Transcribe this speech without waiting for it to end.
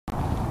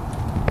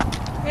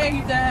Hey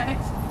you guys,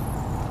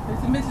 this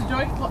is Mrs.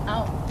 Joyful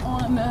out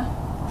on the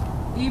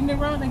evening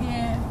run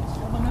again,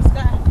 showing the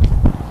sky.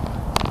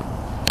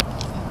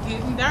 It's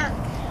getting dark.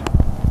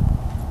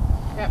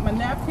 Got my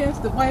napkins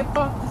to wipe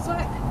off the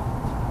sweat,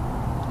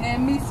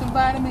 and me some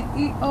vitamin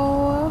E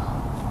oil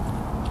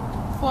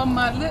for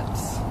my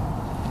lips.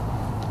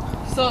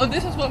 So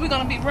this is what we're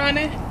gonna be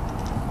running.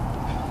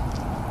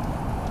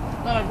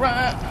 Gonna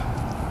run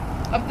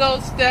up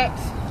those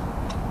steps.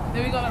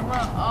 Then we're gonna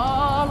run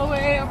all the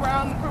way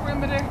around the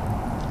perimeter.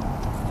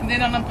 And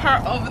then on the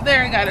part over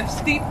there, got a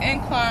steep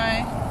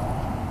incline.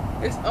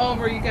 It's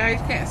over, you guys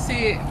can't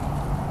see it.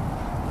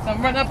 So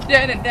I'm running up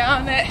there and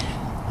down that.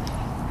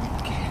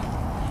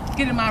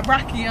 Getting my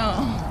Rocky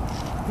on.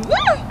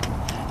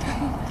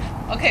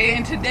 Woo! Okay,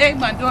 and today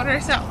my daughter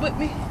is out with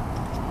me.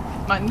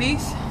 My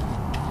niece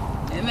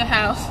in the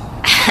house.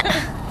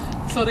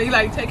 So they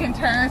like taking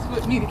turns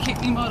with me to keep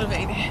me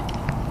motivated.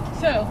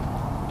 So,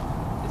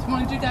 just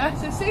wanted you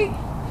guys to see.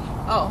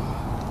 Oh,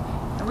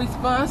 in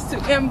response to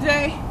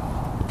MJ,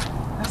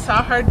 I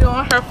saw her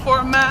doing her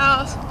 4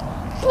 miles.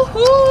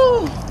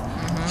 Woohoo!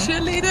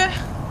 Cheerleader.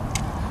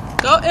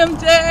 Go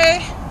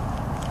MJ.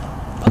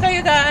 Okay,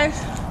 you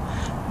guys.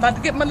 About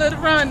to get my little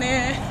run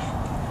in.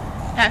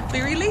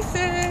 Happy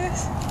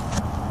releases.